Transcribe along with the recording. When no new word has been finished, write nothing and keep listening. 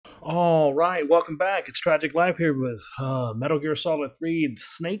All right, welcome back. It's Tragic Life here with Metal Gear Solid 3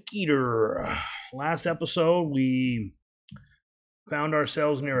 Snake Eater. Last episode, we found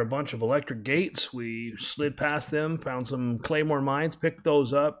ourselves near a bunch of electric gates. We slid past them, found some claymore mines, picked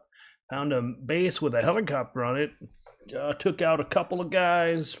those up, found a base with a helicopter on it, took out a couple of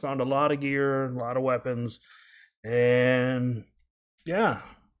guys, found a lot of gear, a lot of weapons, and yeah,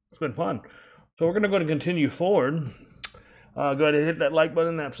 it's been fun. So we're going to continue forward. Go ahead and hit that like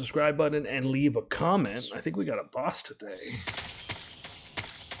button, that subscribe button, and leave a comment. I think we got a boss today.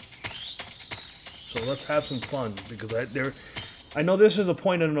 So let's have some fun, because I know this is a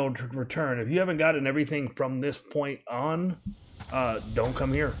point of no return. If you haven't gotten everything from this point on, don't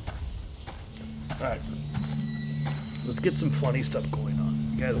come here. Alright. Let's get some funny stuff going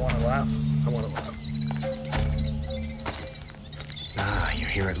on. You guys want to laugh? I want to laugh. Ah, you're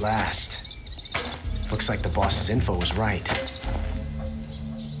here at last. Looks like the boss's info was right.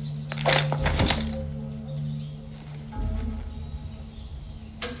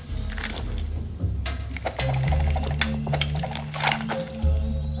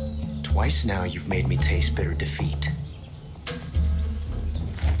 Twice now you've made me taste bitter defeat.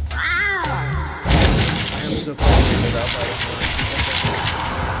 I am so figured it out by the time.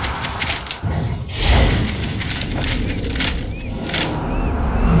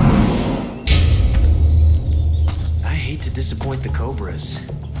 To disappoint the Cobras,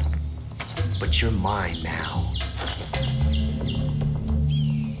 but you're mine now.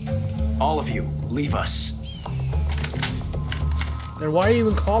 All of you, leave us. Then why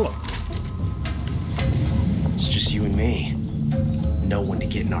even call them? It's just you and me. No one to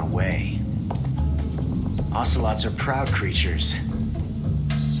get in our way. Ocelots are proud creatures.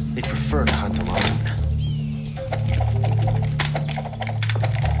 They prefer to hunt alone.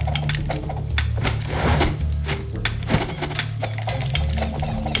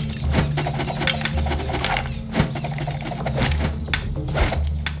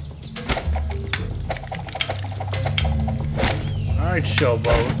 Alright,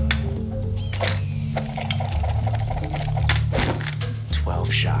 showboat.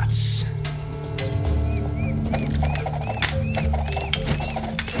 12 shots.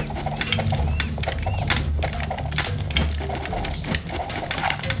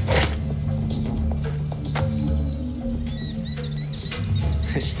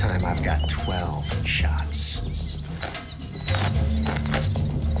 This time I've got 12 shots.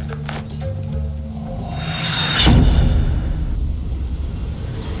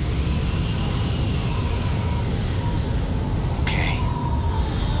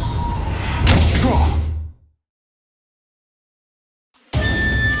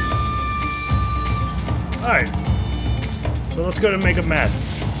 Alright. So let's go and make him mad.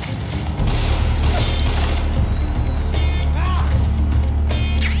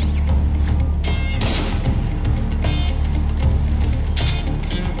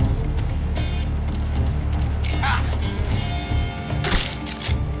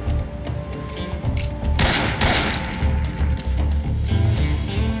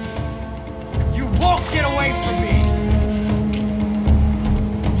 You won't get away from me!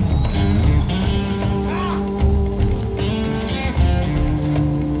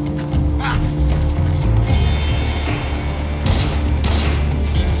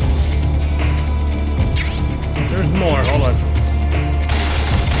 More, hold on.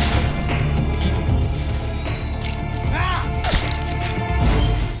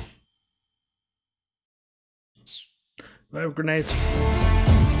 Do I have grenades?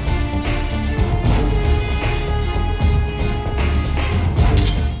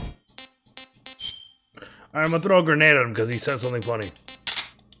 Alright, I'm gonna throw a grenade at him because he said something funny.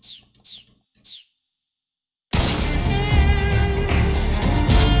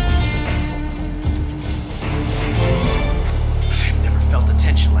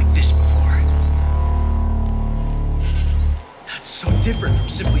 Tension like this before. That's so different from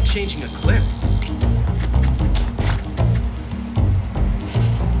simply changing a clip.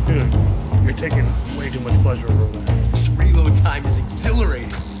 Dude, you're taking way too much pleasure from that. This reload time is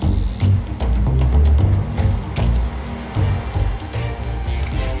exhilarating.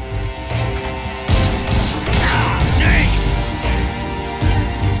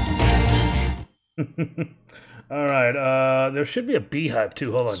 Alright, there should be a beehive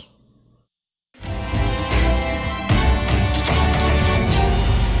too, hold on.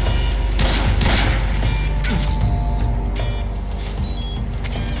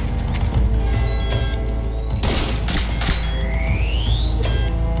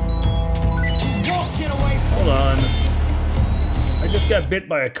 Hold on. I just got bit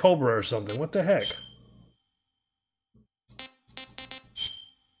by a cobra or something, what the heck?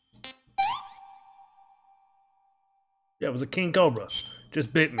 Yeah, it was a king cobra.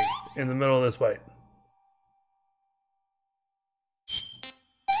 Just bit me in the middle of this fight.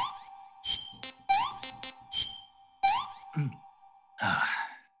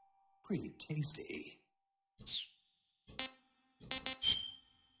 Pretty tasty.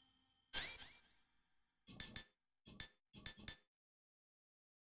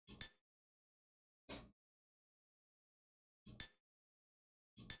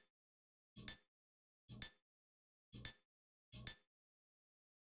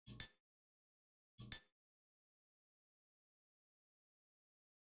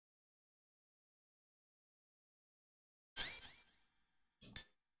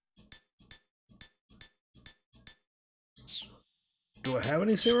 Do I have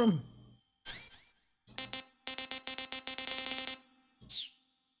any serum?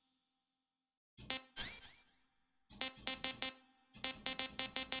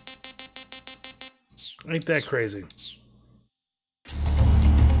 Ain't that crazy.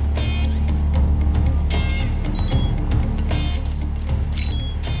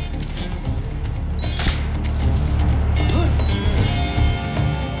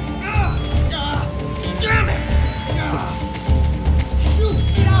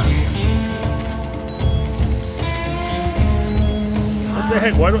 What the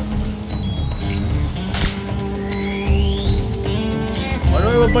heck? Why do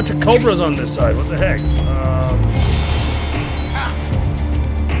I have a bunch of cobras on this side? What the heck?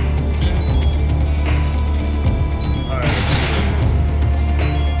 Alright.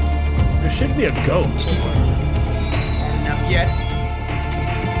 There should be a goat somewhere. Enough yet?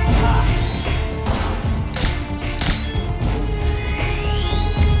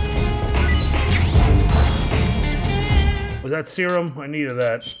 Was that serum? I needed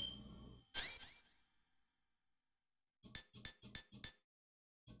that.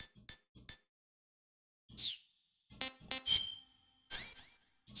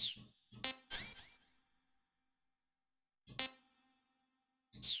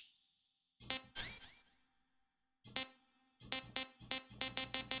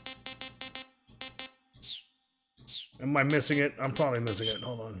 Am I missing it? I'm probably missing it.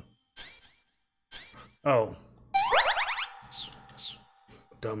 Hold on. Oh.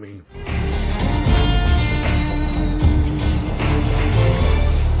 Dummy.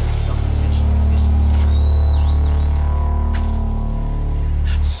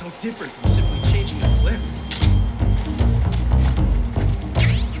 That's so different from simply changing a clip.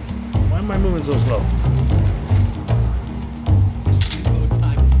 Why am I moving so slow? This reload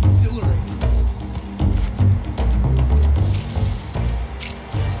time is exhilarating.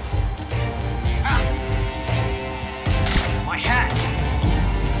 My hat!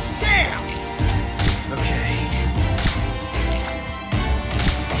 Damn! Okay.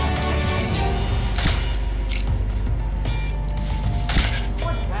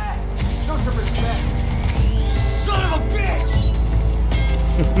 What's that? Show some respect. Son of a bitch!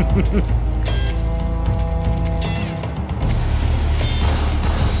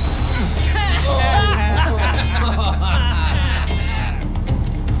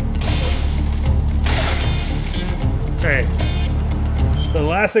 Okay. So the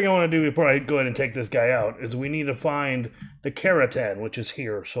last thing I want to do before I go ahead and take this guy out is we need to find the keratin, which is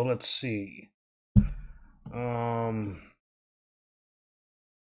here. So let's see.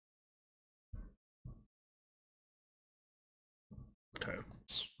 Okay.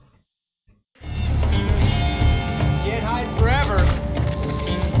 Can't hide forever.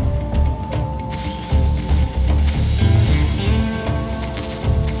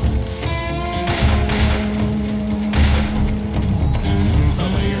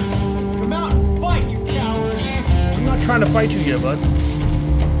 Come out and fight, you coward! I'm not trying to fight you yet, bud.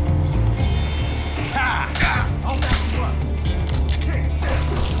 I'll back you up.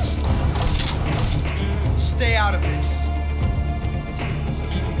 Stay out of this.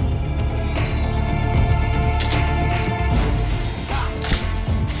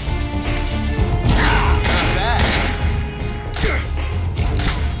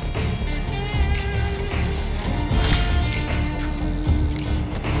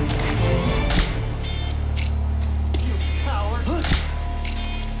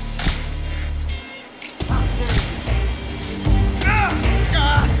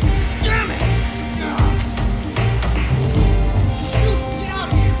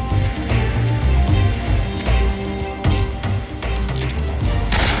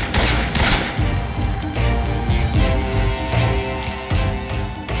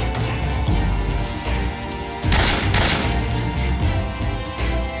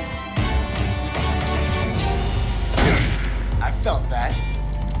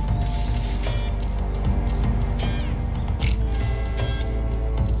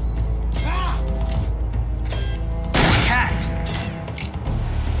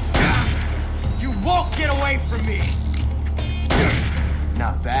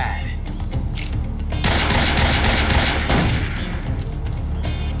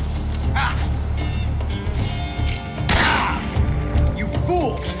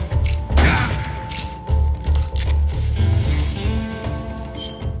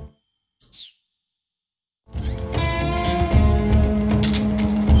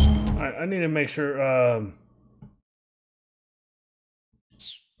 need to make sure. Yeah,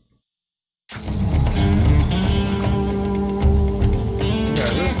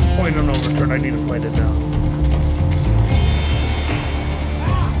 this is point on overturn. I need to point it down.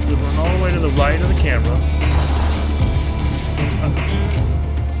 We run all the way to the right of the camera.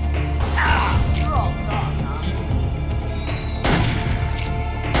 You're all talk, huh?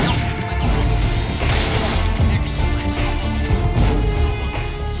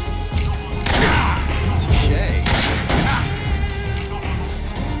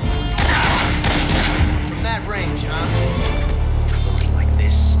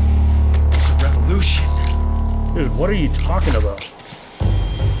 Dude, what are you talking about?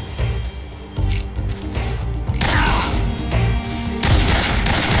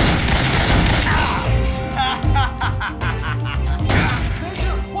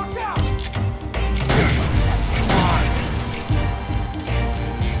 Major, watch out!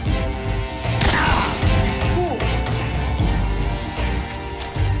 Cool.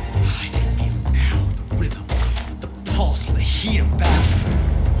 I can feel it now. The rhythm, the pulse, the heat of battle.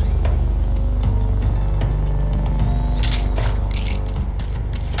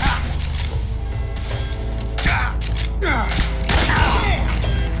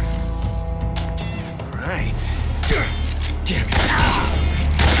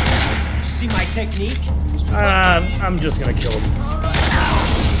 Technique? I'm just gonna kill him.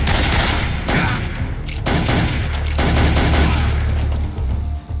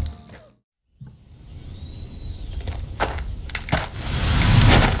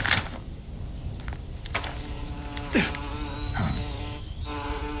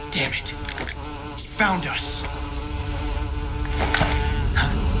 Damn it. He found us.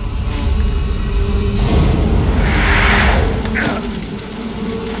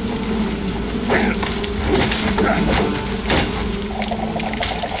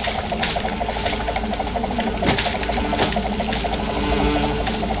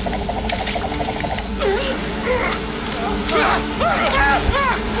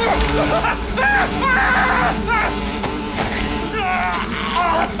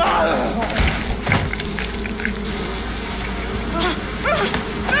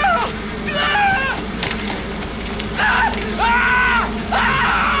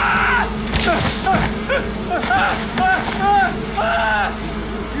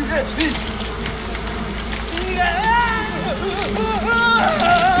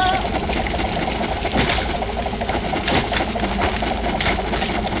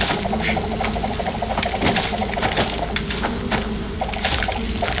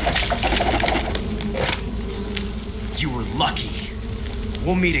 You were lucky.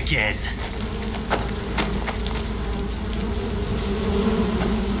 We'll meet again.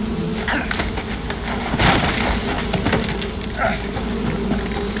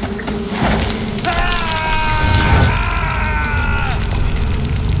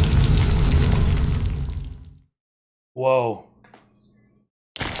 Whoa.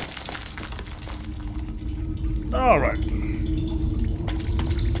 All right.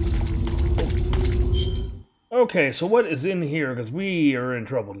 Okay, so what is in here? Because we are in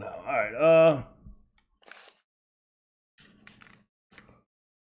trouble now. All right.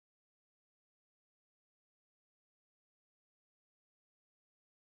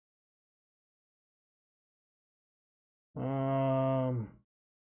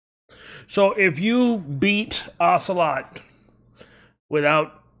 So if you beat Ocelot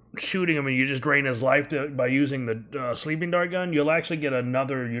without shooting him and you just drain his life by using the sleeping dart gun, you'll actually get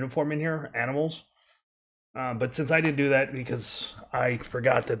another uniform in here, animals. But since I didn't do that because I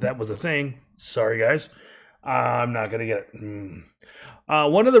forgot that that was a thing, sorry guys, I'm not gonna get it.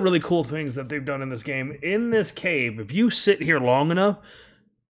 One of the really cool things that they've done in this game, in this cave, if you sit here long enough,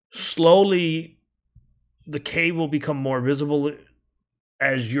 slowly the cave will become more visible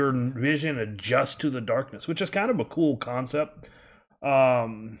as your vision adjusts to the darkness, which is kind of a cool concept.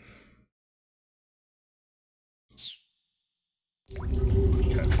 Okay.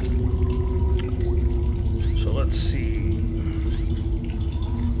 So let's see.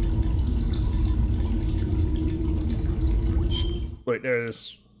 Wait, there it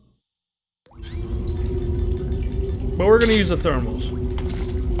is. But we're going to use the thermals.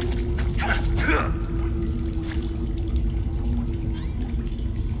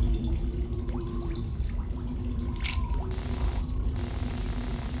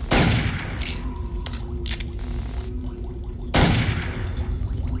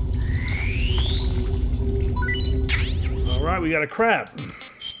 Alright, we got a crab.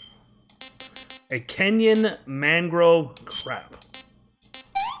 A Kenyan mangrove crab.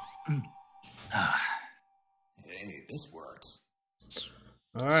 If any of this works.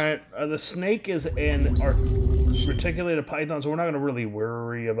 Alright, the snake is an reticulated python, so we're not going to really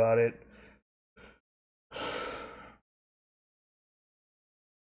worry about it.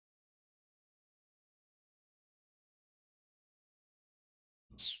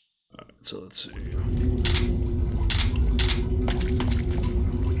 Alright, so let's see.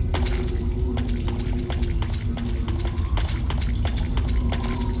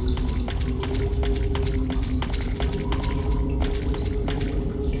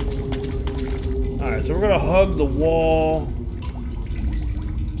 Alright, so we're gonna hug the wall.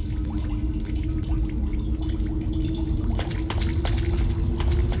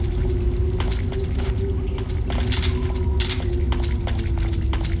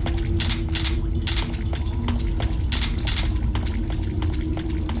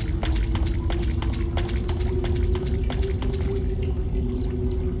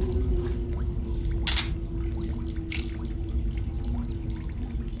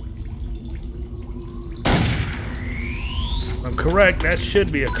 Correct, that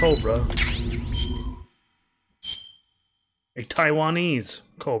should be a Cobra. A Taiwanese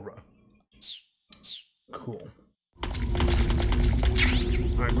Cobra. Cool.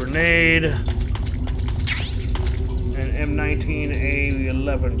 Alright, grenade. And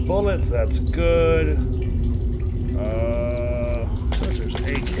M19A11 bullets, that's good. So there's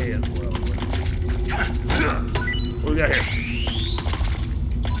AK as well. What we got here?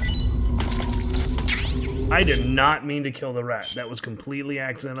 I did not mean to kill the rat. That was completely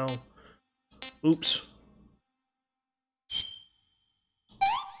accidental. Oops.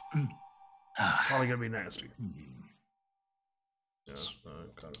 Probably gonna be nasty. Yeah,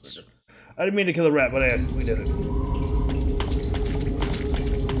 kind of figured. I didn't mean to kill the rat, but we did it.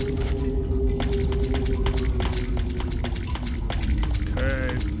 Okay.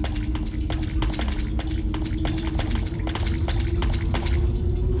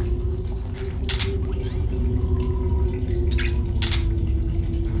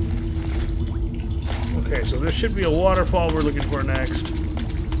 Okay, so there should be a waterfall we're looking for next.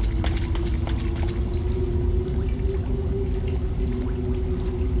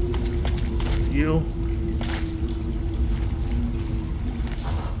 You.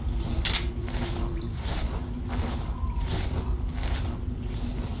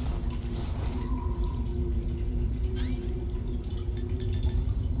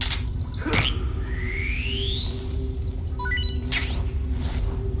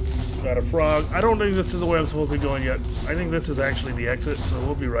 Got a frog. I don't think this is the way I'm supposed to be going yet. I think this is actually the exit, so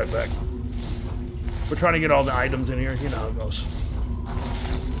we'll be right back. We're trying to get all the items in here. You know how it goes.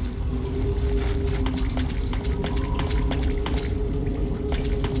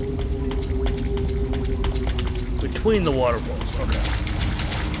 Between the waterfalls. Okay.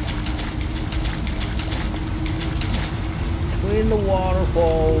 Between the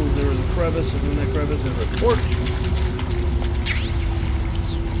waterfalls, there's a crevice, and in that crevice is a torch.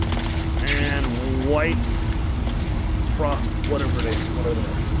 And white whatever it is, whatever it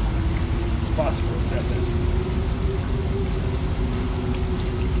is. Phosphorus, that's it.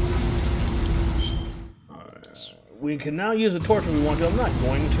 Alright. We can now use a torch if we want to. I'm not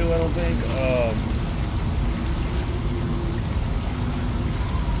going to, I don't think.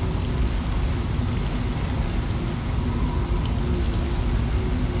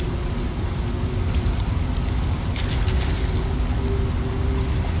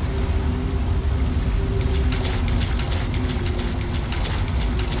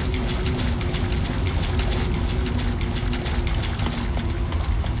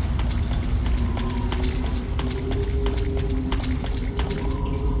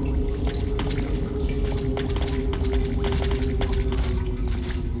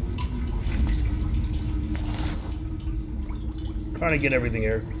 Trying to get everything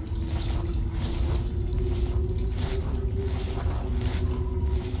here.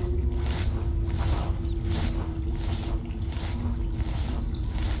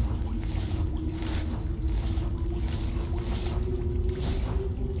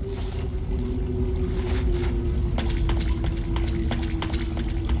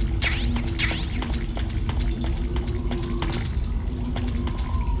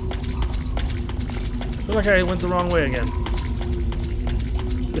 I feel like I went the wrong way again.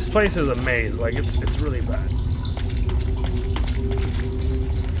 This place is a maze, like it's really bad.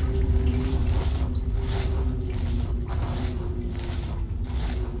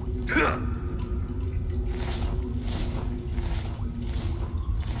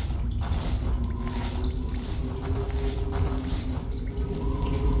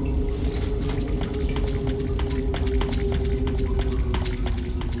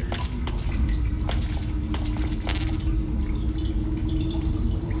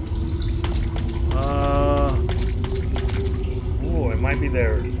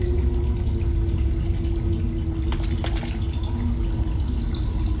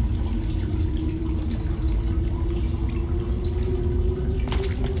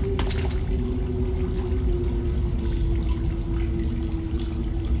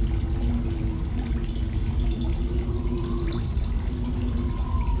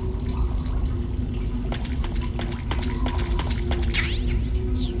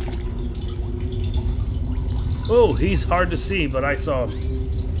 Oh, he's hard to see, but I saw him.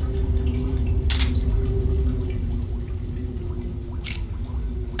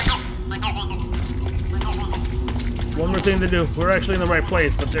 One more thing to do. We're actually in the right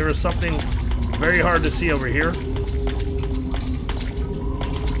place, but there is something very hard to see over here.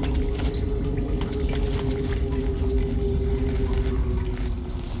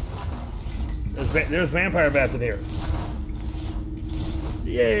 There's vampire bats in here.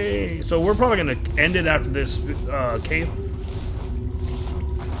 Yay! So we're probably going to end it after this cave.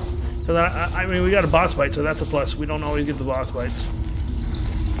 Because I mean, we got a boss fight, so that's a plus. We don't always get the boss fights.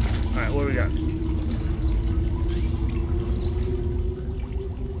 Alright, what do we got?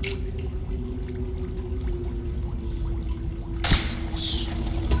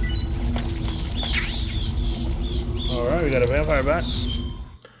 Alright, we got a vampire bat.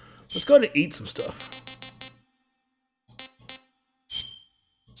 Let's go ahead and eat some stuff.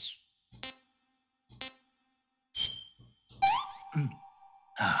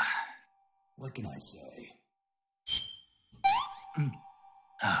 What can I say?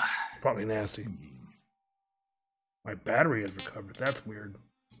 Probably nasty. My battery has recovered. That's weird.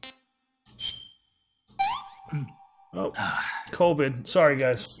 Oh, COVID. Sorry,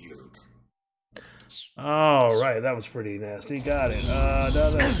 guys. All right, that was pretty nasty. Got it.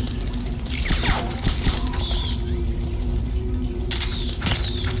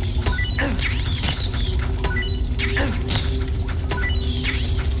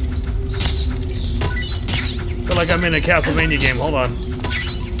 Feel like I'm in a Castlevania game. Hold on.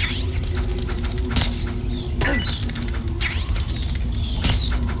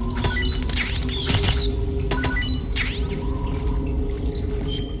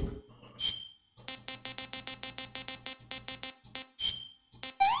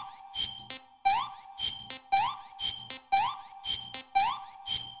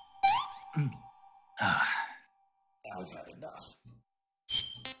 I've had enough.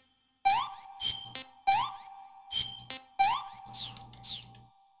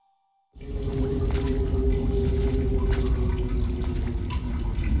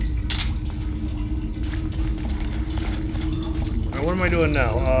 Alright, what am I doing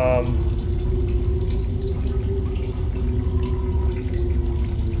now? I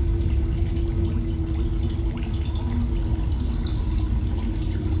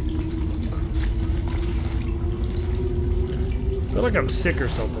feel like I'm sick or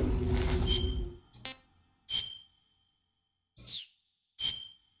something.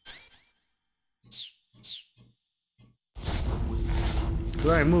 Because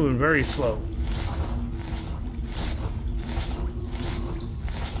I am moving very slow.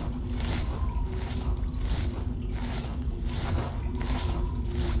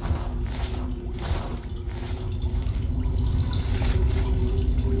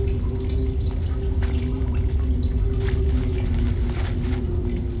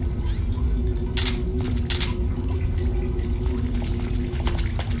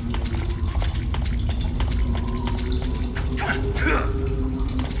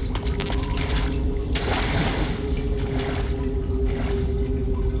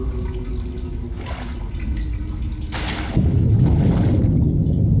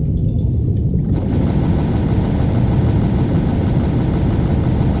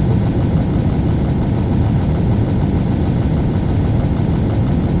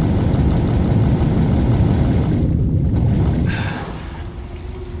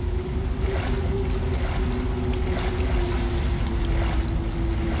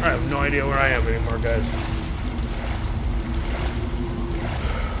 I have no idea where I am anymore, guys.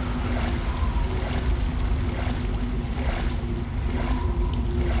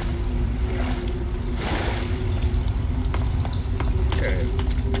 Okay.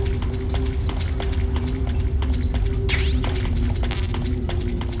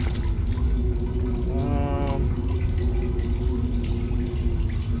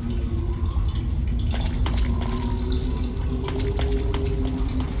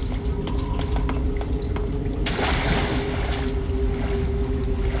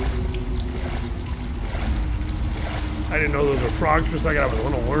 I didn't know those were frogs for a second. I was a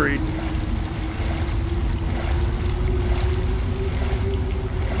little worried.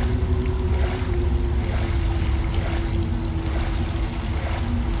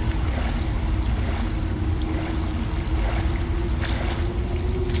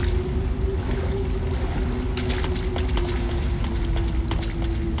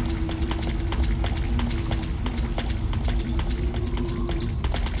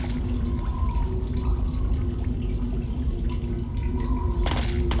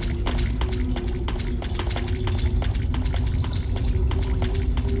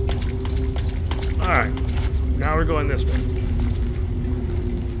 going this way.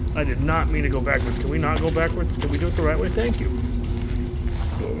 I did not mean to go backwards. Can we not go backwards? Can we do it the right way? Thank you.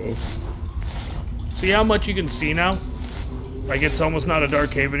 See how much you can see now? Like it's almost not a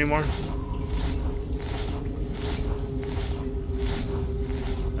dark cave anymore.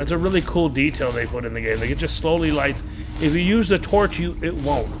 That's a really cool detail they put in the game. Like it just slowly lights. If you use the torch, it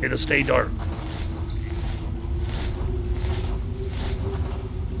won't. It'll stay dark.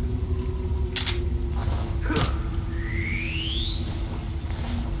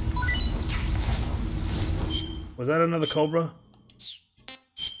 Was that another Cobra?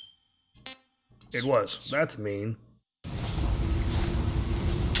 It was. That's mean.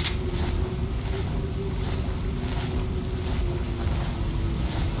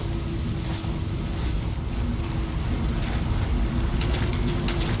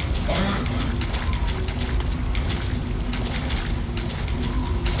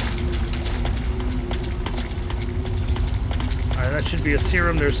 Alright, that should be a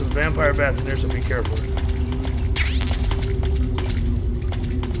serum. There's some vampire bats in there, so be careful.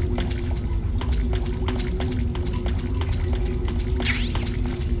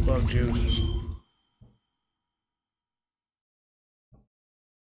 Bug juice.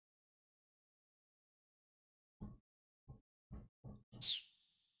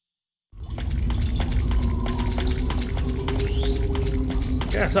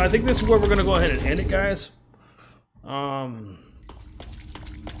 Yeah, so I think this is where we're gonna go ahead and end it, guys.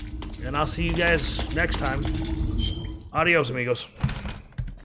 And I'll see you guys next time. Adios, amigos.